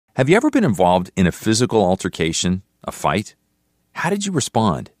Have you ever been involved in a physical altercation, a fight? How did you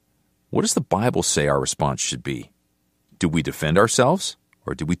respond? What does the Bible say our response should be? Do we defend ourselves,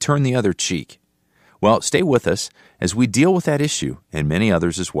 or do we turn the other cheek? Well, stay with us as we deal with that issue and many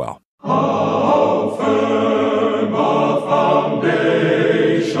others as well. How firm a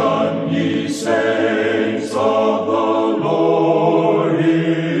foundation, ye saints of the Lord,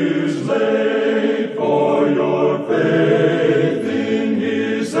 is laid for your faith in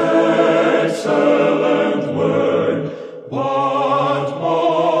His excellent word. What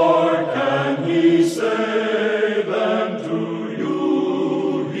more can He say than to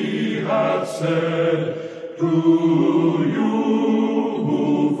you He hath said, to you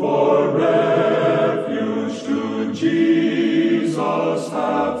who for refuge to Jesus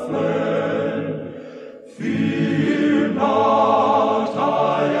have fled? Fear not,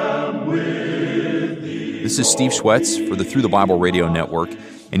 I am with thee. This is Steve Schwetz for the Through the Bible Radio Network,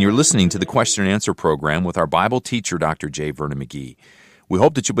 and you're listening to the Question and Answer program with our Bible teacher, Dr. J. Vernon McGee. We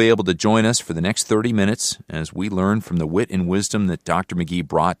hope that you'll be able to join us for the next 30 minutes as we learn from the wit and wisdom that Dr. McGee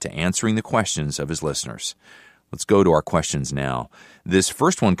brought to answering the questions of his listeners. Let's go to our questions now. This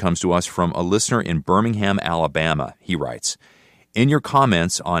first one comes to us from a listener in Birmingham, Alabama. He writes, in your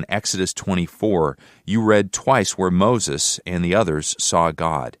comments on Exodus 24, you read twice where Moses and the others saw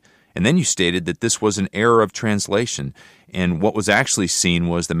God. And then you stated that this was an error of translation, and what was actually seen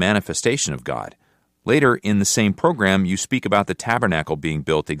was the manifestation of God. Later in the same program, you speak about the tabernacle being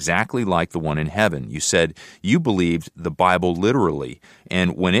built exactly like the one in heaven. You said you believed the Bible literally,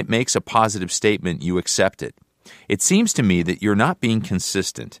 and when it makes a positive statement, you accept it. It seems to me that you're not being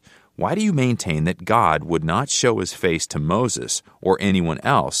consistent. Why do you maintain that God would not show His face to Moses or anyone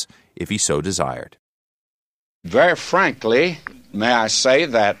else if He so desired? Very frankly, may I say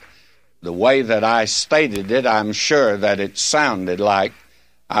that the way that I stated it, I'm sure that it sounded like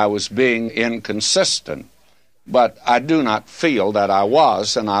I was being inconsistent, but I do not feel that I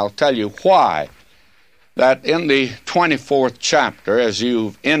was, and I'll tell you why. That in the 24th chapter, as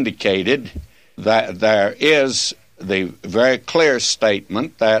you've indicated, that there is the very clear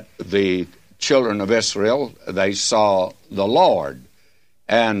statement that the children of Israel, they saw the Lord,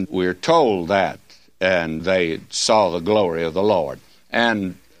 and we're told that, and they saw the glory of the Lord.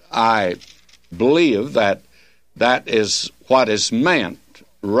 And I believe that that is what is meant,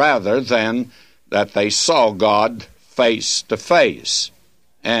 rather than that they saw God face to face.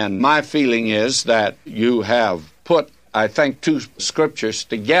 And my feeling is that you have put, I think, two scriptures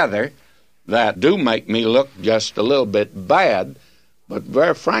together that do make me look just a little bit bad, but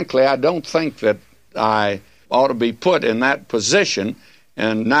very frankly, I don't think that I ought to be put in that position,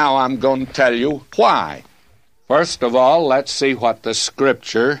 and now I'm going to tell you why. First of all, let's see what the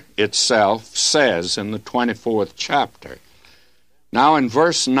scripture itself says in the 24th chapter. Now in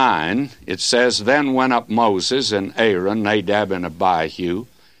verse 9, it says, Then went up Moses and Aaron, Nadab and Abihu,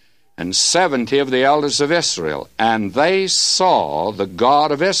 and 70 of the elders of Israel, and they saw the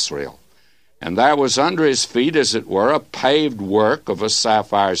God of Israel. And there was under his feet, as it were, a paved work of a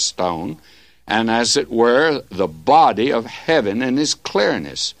sapphire stone, and as it were, the body of heaven in his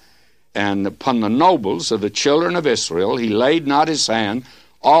clearness. And upon the nobles of the children of Israel he laid not his hand.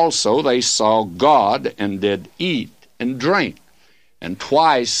 Also they saw God, and did eat and drink. And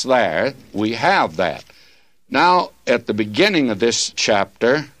twice there we have that. Now, at the beginning of this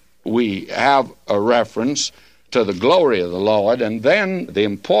chapter, we have a reference to the glory of the Lord, and then the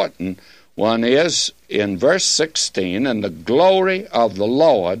important one is in verse 16, And the glory of the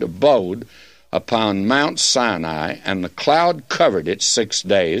Lord abode upon Mount Sinai, and the cloud covered it 6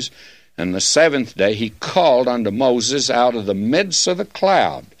 days, and the 7th day he called unto Moses out of the midst of the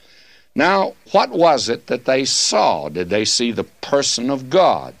cloud. Now, what was it that they saw? Did they see the person of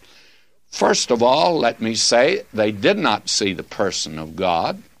God? First of all, let me say, they did not see the person of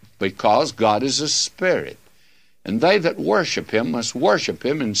God, because God is a spirit. And they that worship him must worship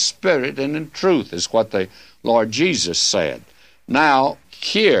him in spirit and in truth, is what the Lord Jesus said. Now,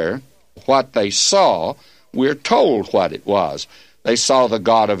 here, what they saw, we're told what it was. They saw the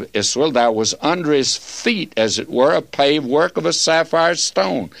God of Israel. There was under his feet, as it were, a paved work of a sapphire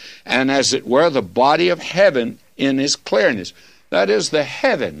stone, and as it were, the body of heaven in his clearness. That is, the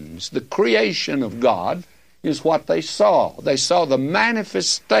heavens, the creation of God, is what they saw. They saw the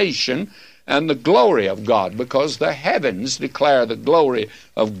manifestation and the glory of God, because the heavens declare the glory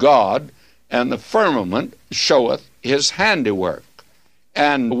of God, and the firmament showeth his handiwork.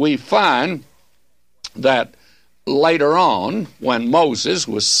 And we find that later on, when Moses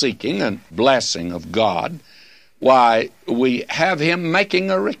was seeking a blessing of God, why, we have him making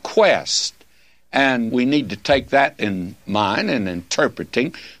a request. And we need to take that in mind in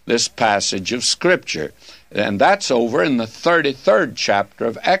interpreting this passage of Scripture. And that's over in the 33rd chapter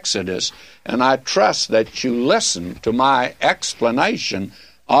of Exodus. And I trust that you listen to my explanation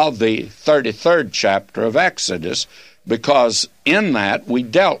of the 33rd chapter of Exodus, because in that we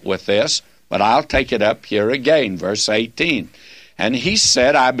dealt with this, but I'll take it up here again, verse 18. And he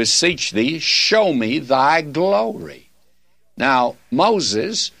said, I beseech thee, show me thy glory. Now,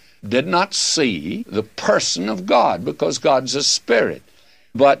 Moses did not see the person of God, because God's a spirit.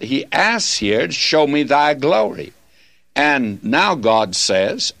 But he asks here, show me thy glory. And now God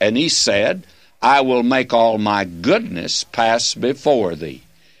says, and he said, I will make all my goodness pass before thee,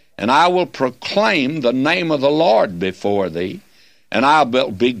 and I will proclaim the name of the Lord before thee, and I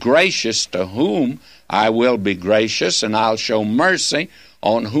will be gracious to whom I will be gracious, and I'll show mercy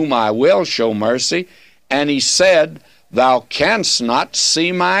on whom I will show mercy. And he said, thou canst not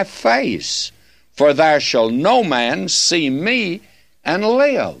see my face, for there shall no man see me and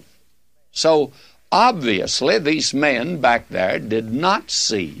live. So obviously these men back there did not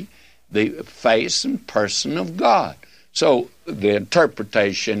see the face and person of God. So the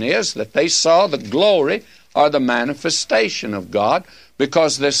interpretation is that they saw the glory or the manifestation of God,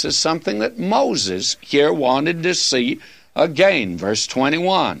 because this is something that Moses here wanted to see again. Verse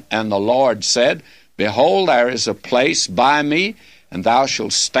 21, and the Lord said, behold, there is a place by me, and thou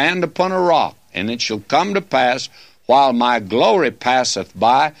shalt stand upon a rock, and it shall come to pass, while my glory passeth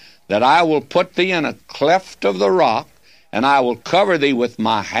by, that I will put thee in a cleft of the rock, and I will cover thee with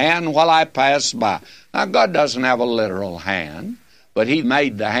my hand while I pass by. Now, God doesn't have a literal hand, but he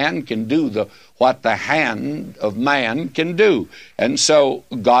made the hand can do what the hand of man can do. And so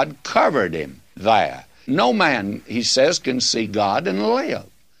God covered him there. No man, he says, can see God and live.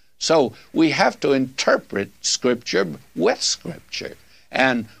 So we have to interpret Scripture with Scripture.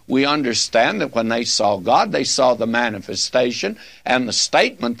 And we understand that when they saw God, they saw the manifestation. And the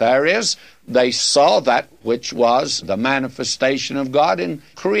statement there is, they saw that which was the manifestation of God in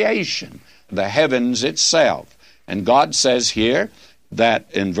creation, the heavens itself. And God says here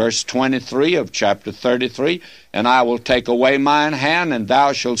that in verse 23 of chapter 33, and I will take away mine hand, and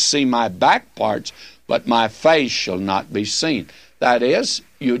thou shalt see my back parts, but my face shall not be seen. That is,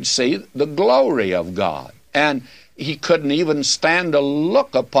 you'd see the glory of God. And he couldn't even stand to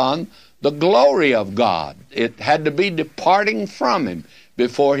look upon the glory of God. It had to be departing from him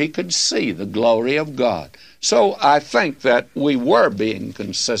before he could see the glory of God. So I think that we were being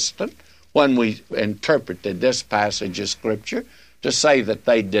consistent when we interpreted this passage of Scripture to say that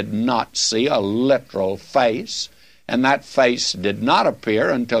they did not see a literal face, and that face did not appear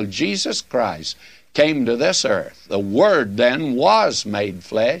until Jesus Christ came to this earth. The Word then was made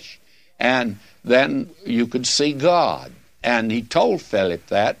flesh, and then you could see God. And he told Philip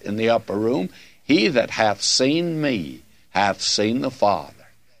that in the upper room, he that hath seen me hath seen the Father.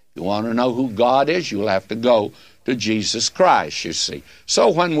 If you want to know who God is, you'll have to go to Jesus Christ, you see. So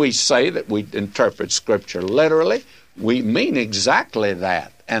when we say that we interpret Scripture literally, we mean exactly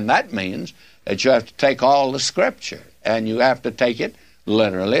that. And that means that you have to take all the Scripture, and you have to take it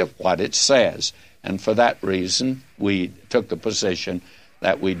literally of what it says. And for that reason, we took the position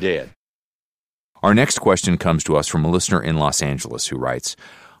that we did. Our next question comes to us from a listener in Los Angeles who writes,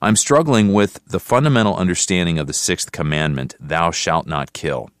 I'm struggling with the fundamental understanding of the sixth commandment, thou shalt not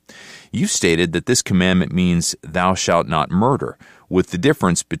kill. You stated that this commandment means thou shalt not murder, with the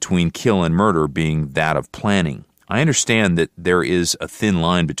difference between kill and murder being that of planning. I understand that there is a thin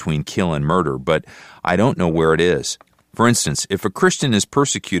line between kill and murder, but I don't know where it is. For instance, if a Christian is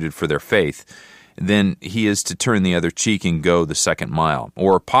persecuted for their faith, then he is to turn the other cheek and go the second mile,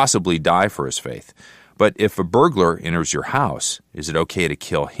 or possibly die for his faith. But if a burglar enters your house, is it okay to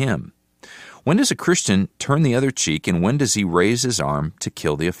kill him? When does a Christian turn the other cheek, and when does he raise his arm to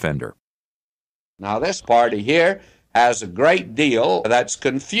kill the offender? Now, this party here has a great deal that's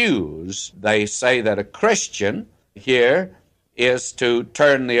confused. They say that a Christian here is to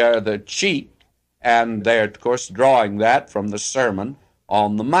turn the other cheek, and they're, of course, drawing that from the Sermon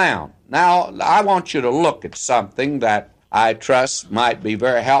on the Mount. Now, I want you to look at something that I trust might be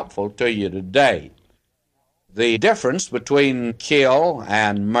very helpful to you today. The difference between kill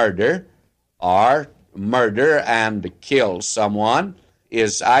and murder, or murder and to kill someone,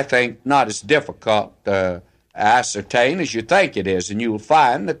 is, I think, not as difficult to ascertain as you think it is, and you'll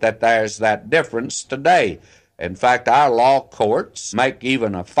find that there's that difference today. In fact, our law courts make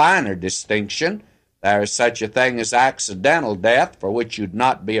even a finer distinction. There is such a thing as accidental death, for which you'd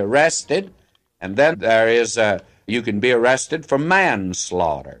not be arrested, and then there is you can be arrested for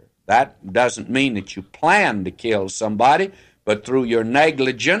manslaughter. That doesn't mean that you plan to kill somebody, but through your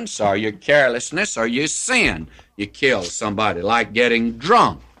negligence or your carelessness or your sin, you kill somebody, like getting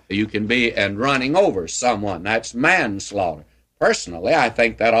drunk. You can be and running over someone. That's manslaughter. Personally, I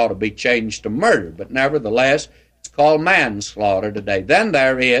think that ought to be changed to murder, but nevertheless, it's called manslaughter today. Then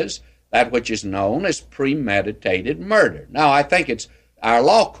there is that which is known as premeditated murder. Now, I think it's our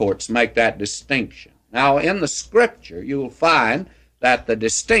law courts make that distinction. Now, in the Scripture, you'll find that the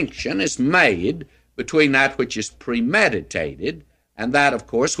distinction is made between that which is premeditated and that, of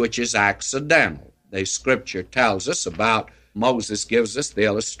course, which is accidental. The Scripture tells us about, Moses gives us the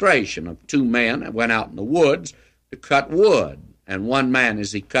illustration of two men that went out in the woods to cut wood. And one man,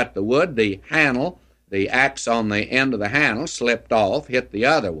 as he cut the wood, the axe on the end of the handle slipped off, hit the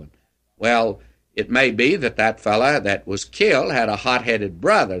other one. Well, it may be that that fellow that was killed had a hot-headed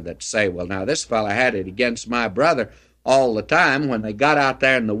brother that say, well, now this fellow had it against my brother all the time. When they got out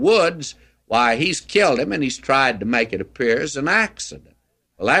there in the woods, why, he's killed him, and he's tried to make it appear as an accident.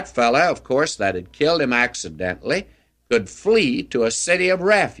 Well, that fellow, of course, that had killed him accidentally could flee to a city of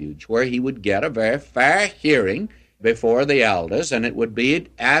refuge where he would get a very fair hearing before the elders, and it would be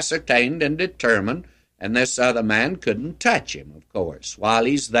ascertained and determined, and this other man couldn't touch him, of course, while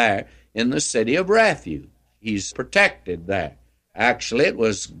he's there in the city of refuge. He's protected there. Actually, it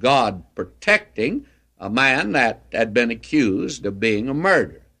was God protecting a man that had been accused of being a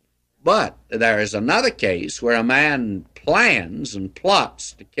murderer. But there is another case where a man plans and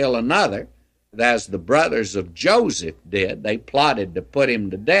plots to kill another, as the brothers of Joseph did. They plotted to put him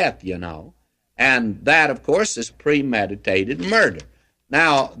to death, you know. And that, of course, is premeditated murder.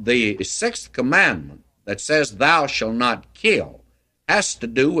 Now, the sixth commandment that says, thou shalt not kill, has to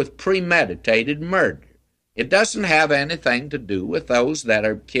do with premeditated murder. It doesn't have anything to do with those that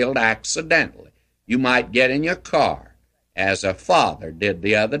are killed accidentally. You might get in your car, as a father did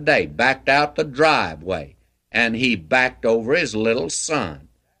the other day, backed out the driveway, and he backed over his little son.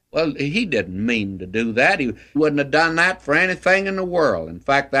 Well, he didn't mean to do that. He wouldn't have done that for anything in the world. In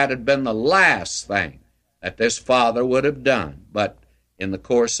fact, that had been the last thing that this father would have done. But in the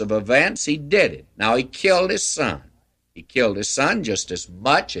course of events, he did it. Now, he killed his son. He killed his son just as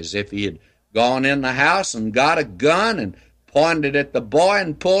much as if he had gone in the house and got a gun and pointed at the boy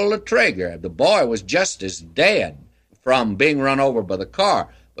and pulled the trigger. The boy was just as dead from being run over by the car.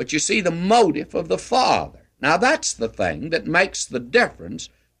 But you see the motive of the father. Now, that's the thing that makes the difference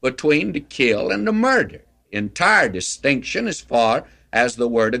between to kill and to murder. Entire distinction as far as the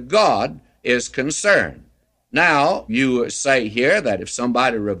Word of God is concerned. Now, you say here that if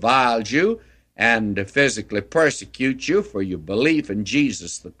somebody reviles you and physically persecutes you for your belief in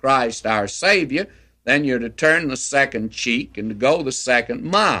Jesus the Christ, our Savior, then you're to turn the second cheek and to go the second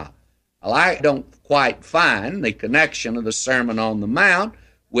mile. Well, I don't quite find the connection of the Sermon on the Mount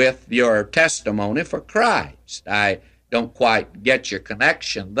with your testimony for Christ. I don't quite get your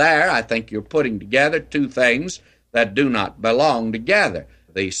connection there. I think you're putting together two things that do not belong together.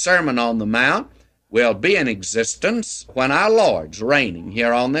 The Sermon on the Mount will be in existence when our Lord's reigning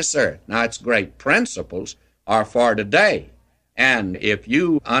here on this earth. Now, its great principles are for today. And if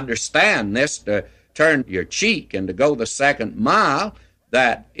you understand this, to turn your cheek and to go the second mile,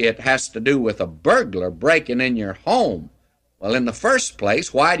 that it has to do with a burglar breaking in your home. Well, in the first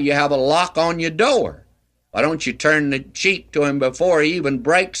place, why do you have a lock on your door? Why don't you turn the cheek to him before he even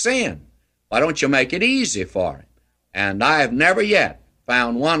breaks in? Why don't you make it easy for him? And I have never yet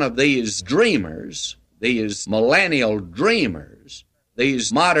found one of these dreamers, these millennial dreamers,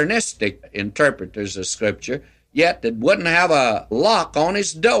 these modernistic interpreters of Scripture, yet that wouldn't have a lock on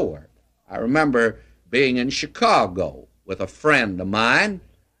his door. I remember being in Chicago with a friend of mine,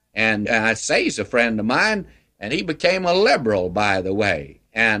 and I say he's a friend of mine, and he became a liberal, by the way.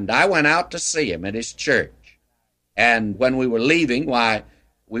 And I went out to see him at his church. And when we were leaving, why,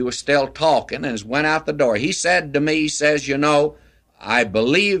 we were still talking, and went out the door. He said to me, he says, you know, I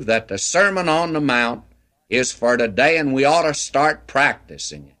believe that the Sermon on the Mount is for today, and we ought to start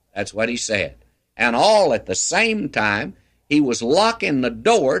practicing it. That's what he said. And all at the same time, he was locking the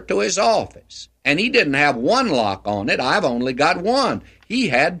door to his office. And he didn't have one lock on it. I've only got one. He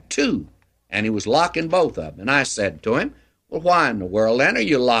had two. And he was locking both of them. And I said to him, well, why in the world then are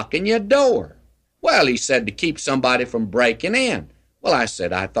you locking your door? Well, he said, to keep somebody from breaking in. Well, I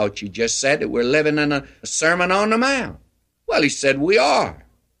said, I thought you just said that we're living in a Sermon on the Mount. Well, he said, we are.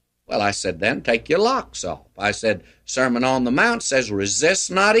 Well, I said, then take your locks off. I said, Sermon on the Mount says,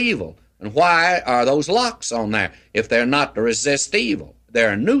 resist not evil. And why are those locks on there if they're not to resist evil?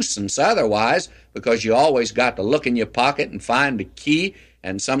 They're a nuisance otherwise, because you always got to look in your pocket and find the key,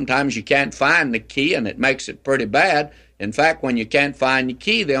 and sometimes you can't find the key, and it makes it pretty bad. In fact, when you can't find the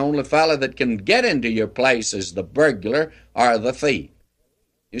key, the only fellow that can get into your place is the burglar or the thief.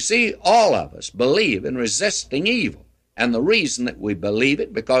 You see, all of us believe in resisting evil. And the reason that we believe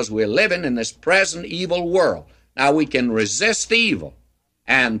it, because we're living in this present evil world. Now, we can resist evil.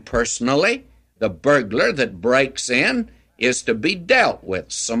 And personally, the burglar that breaks in is to be dealt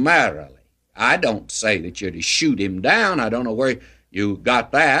with summarily. I don't say that you're to shoot him down. I don't know where you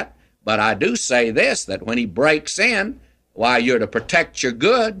got that. But I do say this, that when he breaks in, why, you're to protect your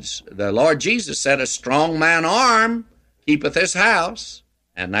goods. The Lord Jesus said, a strong man armed keepeth his house.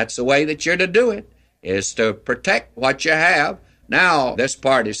 And that's the way that you're to do it, is to protect what you have. Now, this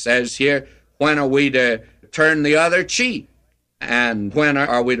party says here, when are we to turn the other cheek? And when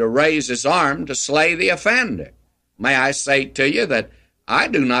are we to raise his arm to slay the offender? May I say to you that I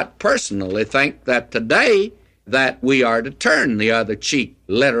do not personally think that today that we are to turn the other cheek,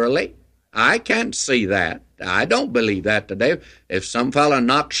 literally. I can't see that. I don't believe that today. If some fellow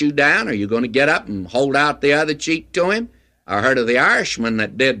knocks you down, are you going to get up and hold out the other cheek to him? I heard of the Irishman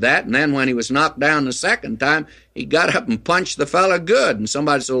that did that, and then when he was knocked down the second time, he got up and punched the fellow good. And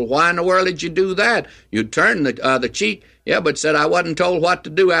somebody said, well, why in the world did you do that? You turned the other cheek. Yeah, but said, I wasn't told what to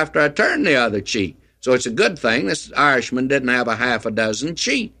do after I turned the other cheek. So it's a good thing this Irishman didn't have a half a dozen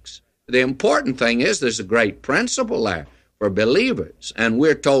cheeks. The important thing is there's a great principle there for believers, and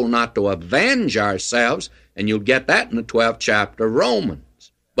we're told not to avenge ourselves, and you'll get that in the 12th chapter of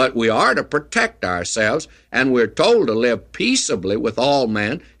Romans. But we are to protect ourselves, and we're told to live peaceably with all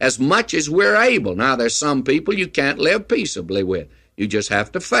men as much as we're able. Now, there's some people you can't live peaceably with. You just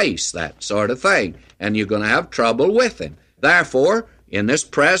have to face that sort of thing, and you're going to have trouble with them. Therefore, in this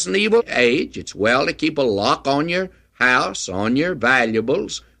present evil age, it's well to keep a lock on your house, on your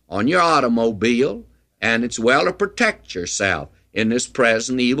valuables, on your automobile, and it's well to protect yourself in this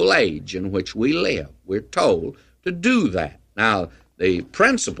present evil age in which we live. We're told to do that. Now, the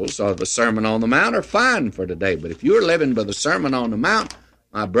principles of the Sermon on the Mount are fine for today, but if you're living by the Sermon on the Mount,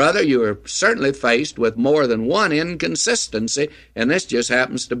 my brother, you are certainly faced with more than one inconsistency, and this just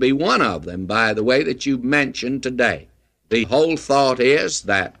happens to be one of them, by the way that you've mentioned today. The whole thought is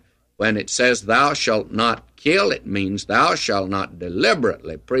that when it says thou shalt not kill, it means thou shalt not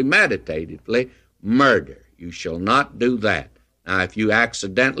deliberately, premeditatively murder. You shall not do that. Now, if you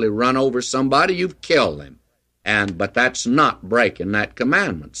accidentally run over somebody, you've killed them. But that's not breaking that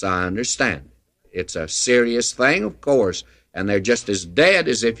commandment, so I understand. It's a serious thing, of course, and they're just as dead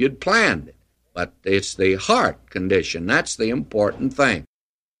as if you'd planned it. But it's the heart condition. That's the important thing.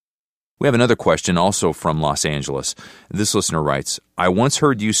 We have another question also from Los Angeles. This listener writes, I once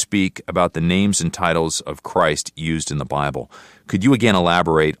heard you speak about the names and titles of Christ used in the Bible. Could you again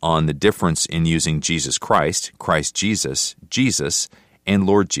elaborate on the difference in using Jesus Christ, Christ Jesus, Jesus, and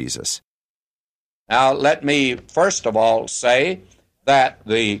Lord Jesus? Now, let me first of all say that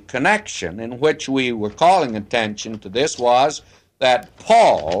the connection in which we were calling attention to this was that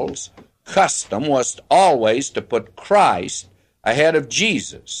Paul's custom was always to put Christ ahead of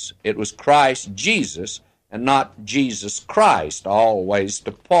Jesus. It was Christ Jesus and not Jesus Christ, always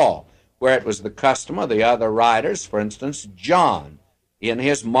to Paul, where it was the custom of the other writers. For instance, John, in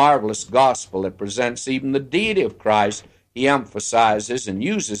his marvelous gospel that presents even the deity of Christ, he emphasizes and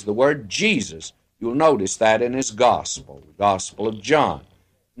uses the word Jesus. You'll notice that in his gospel, the Gospel of John.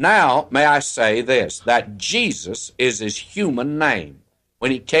 Now, may I say this, that Jesus is his human name.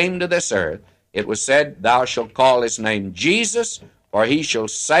 When he came to this earth, it was said, thou shalt call his name Jesus, for he shall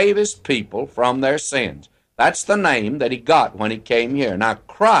save his people from their sins. That's the name that he got when he came here. Now,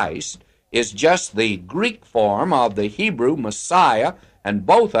 Christ is just the Greek form of the Hebrew Messiah, and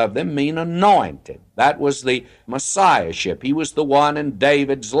both of them mean anointed. That was the Messiahship. He was the one in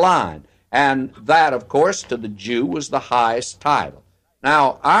David's line. And that, of course, to the Jew was the highest title.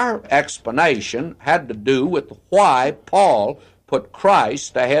 Now, our explanation had to do with why Paul put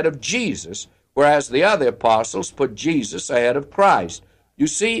Christ ahead of Jesus, whereas the other apostles put Jesus ahead of Christ. You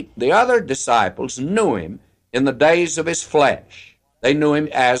see, the other disciples knew him in the days of his flesh. They knew him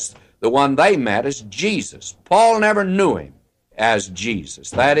as the one they met as Jesus. Paul never knew him as Jesus.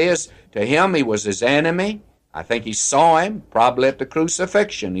 That is, to him he was his enemy. I think he saw him, probably at the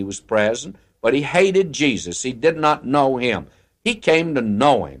crucifixion he was present, but he hated Jesus. He did not know him. He came to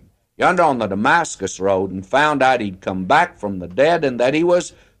know him yonder on the Damascus road and found out he'd come back from the dead and that he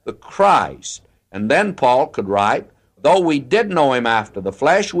was the Christ. And then Paul could write, though we did know him after the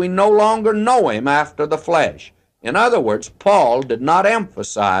flesh, we no longer know him after the flesh. In other words, Paul did not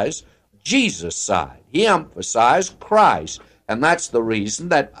emphasize Jesus' side. He emphasized Christ. And that's the reason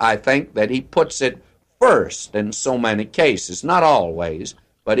that I think that he puts it first in so many cases, not always,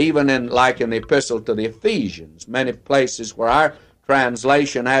 but even in the epistle to the Ephesians, many places where our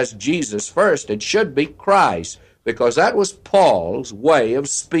translation has Jesus first, it should be Christ. because that was Paul's way of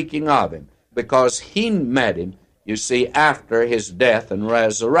speaking of him, because he met him, you see, after his death and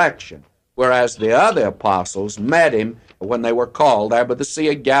resurrection, whereas the other apostles met him when they were called there by the Sea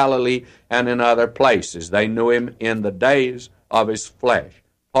of Galilee and in other places. They knew him in the days of his flesh.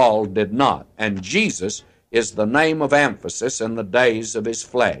 Paul did not. And Jesus is the name of emphasis in the days of his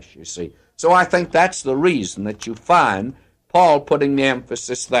flesh, you see. So I think that's the reason that you find Paul putting the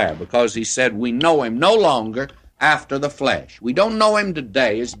emphasis there, because he said we know him no longer after the flesh. We don't know him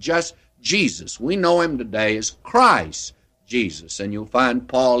today as just Jesus. We know him today as Christ Jesus. And you'll find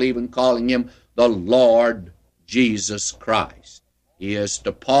Paul even calling him the Lord Jesus Christ. He is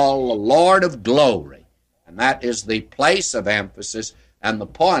to Paul the Lord of glory. And that is the place of emphasis and the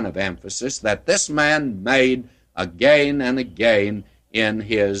point of emphasis that this man made again and again in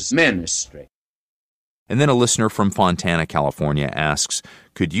his ministry. And then a listener from Fontana, California asks,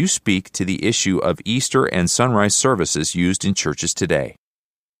 could you speak to the issue of Easter and sunrise services used in churches today?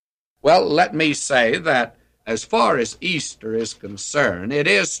 Well, let me say that as far as Easter is concerned, it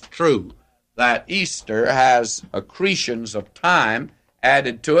is true that Easter has accretions of time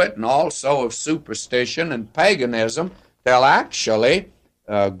added to it and also of superstition and paganism, till actually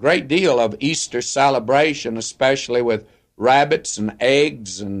a great deal of Easter celebration, especially with rabbits and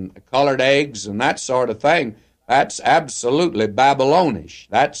eggs and colored eggs and that sort of thing, that's absolutely Babylonish.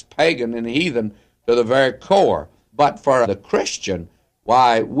 That's pagan and heathen to the very core. But for the Christian,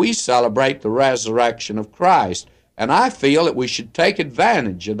 why, we celebrate the resurrection of Christ. And I feel that we should take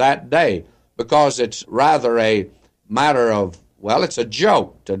advantage of that day, because it's rather a matter of, well, it's a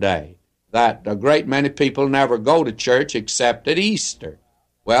joke today that a great many people never go to church except at Easter.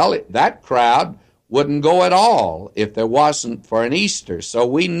 Well, that crowd wouldn't go at all if there wasn't for an Easter. So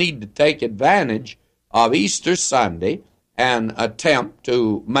we need to take advantage of Easter Sunday and attempt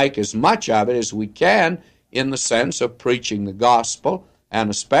to make as much of it as we can in the sense of preaching the gospel and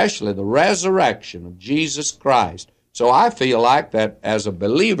especially the resurrection of Jesus Christ. So I feel like that as a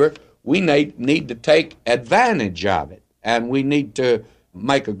believer, we need to take advantage of it, and we need to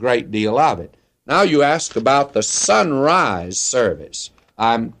make a great deal of it. Now you ask about the sunrise service.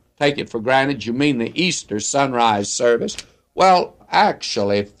 I take it for granted you mean the Easter sunrise service. Well,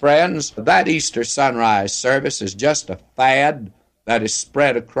 actually, friends, that Easter sunrise service is just a fad that is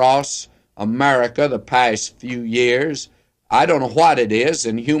spread across America the past few years. I don't know what it is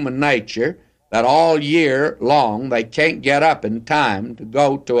in human nature that all year long they can't get up in time to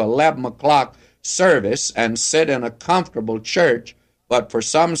go to 11 o'clock service and sit in a comfortable church, but for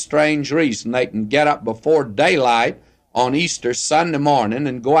some strange reason they can get up before daylight on Easter Sunday morning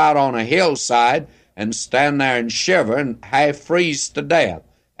and go out on a hillside and stand there and shiver and half freeze to death,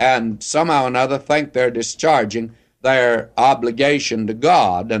 and somehow or another think they're discharging their obligation to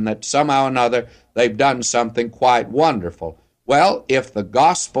God and that somehow or another they've done something quite wonderful. Well, if the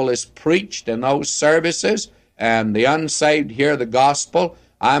gospel is preached in those services and the unsaved hear the gospel,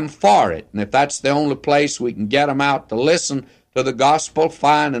 I'm for it. And if that's the only place we can get them out to listen to the gospel,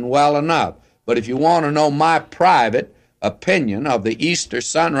 fine and well enough. But if you want to know my private opinion of the Easter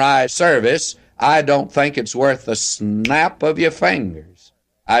sunrise service, I don't think it's worth the snap of your fingers.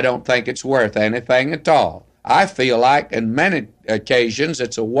 I don't think it's worth anything at all. I feel like in many occasions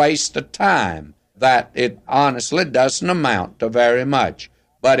it's a waste of time, that it honestly doesn't amount to very much.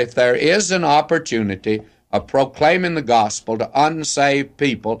 But if there is an opportunity of proclaiming the gospel to unsaved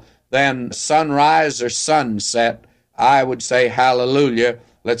people, then sunrise or sunset, I would say hallelujah,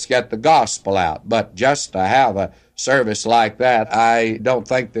 let's get the gospel out. But just to have a service like that, I don't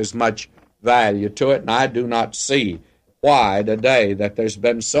think there's much value to it, and I do not see why today that there's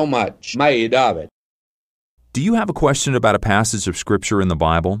been so much made of it. Do you have a question about a passage of Scripture in the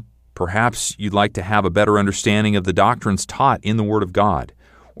Bible? Perhaps you'd like to have a better understanding of the doctrines taught in the Word of God.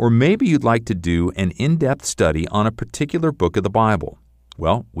 Or maybe you'd like to do an in-depth study on a particular book of the Bible.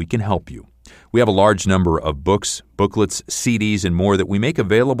 Well, we can help you. We have a large number of books, booklets, CDs, and more that we make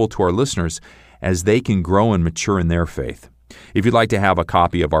available to our listeners as they can grow and mature in their faith. If you'd like to have a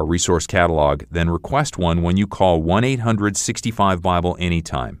copy of our resource catalog, then request one when you call 1-800-65-BIBLE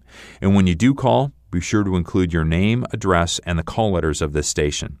anytime. And when you do call, be sure to include your name, address, and the call letters of this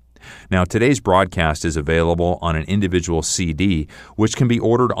station. Now, today's broadcast is available on an individual CD, which can be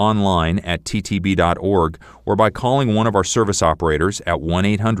ordered online at ttb.org or by calling one of our service operators at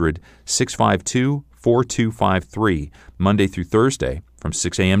 1-800-652-4253, Monday through Thursday from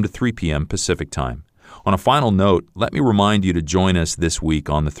 6 a.m. to 3 p.m. Pacific Time. On a final note, let me remind you to join us this week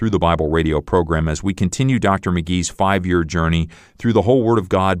on the Through the Bible radio program as we continue Dr. McGee's 5-year journey through the whole Word of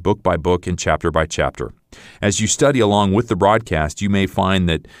God, book by book and chapter by chapter. As you study along with the broadcast, you may find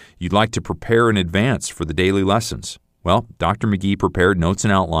that you'd like to prepare in advance for the daily lessons. Well, Dr. McGee prepared notes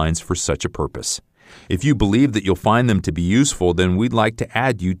and outlines for such a purpose. If you believe that you'll find them to be useful, then we'd like to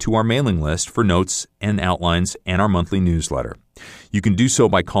add you to our mailing list for notes and outlines and our monthly newsletter. You can do so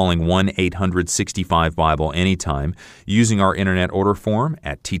by calling 1-800-65-BIBLE anytime, using our internet order form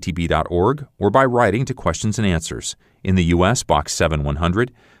at ttb.org, or by writing to Questions and Answers. In the U.S., Box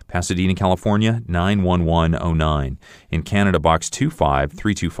 7100, Pasadena, California, 91109. In Canada, Box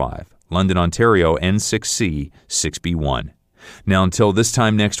 25325. London, Ontario, N6C 6B1. Now, until this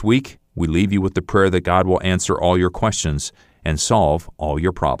time next week, we leave you with the prayer that God will answer all your questions and solve all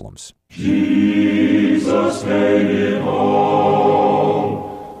your problems. Jesus made it all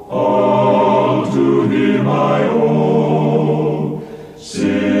to Him I owe.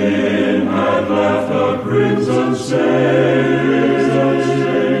 Sin had left a crimson stain,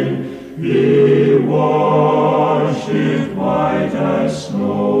 He washed it white as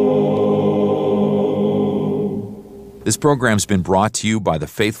snow. This program's been brought to you by the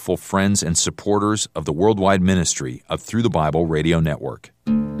faithful friends and supporters of the worldwide ministry of Through the Bible Radio Network.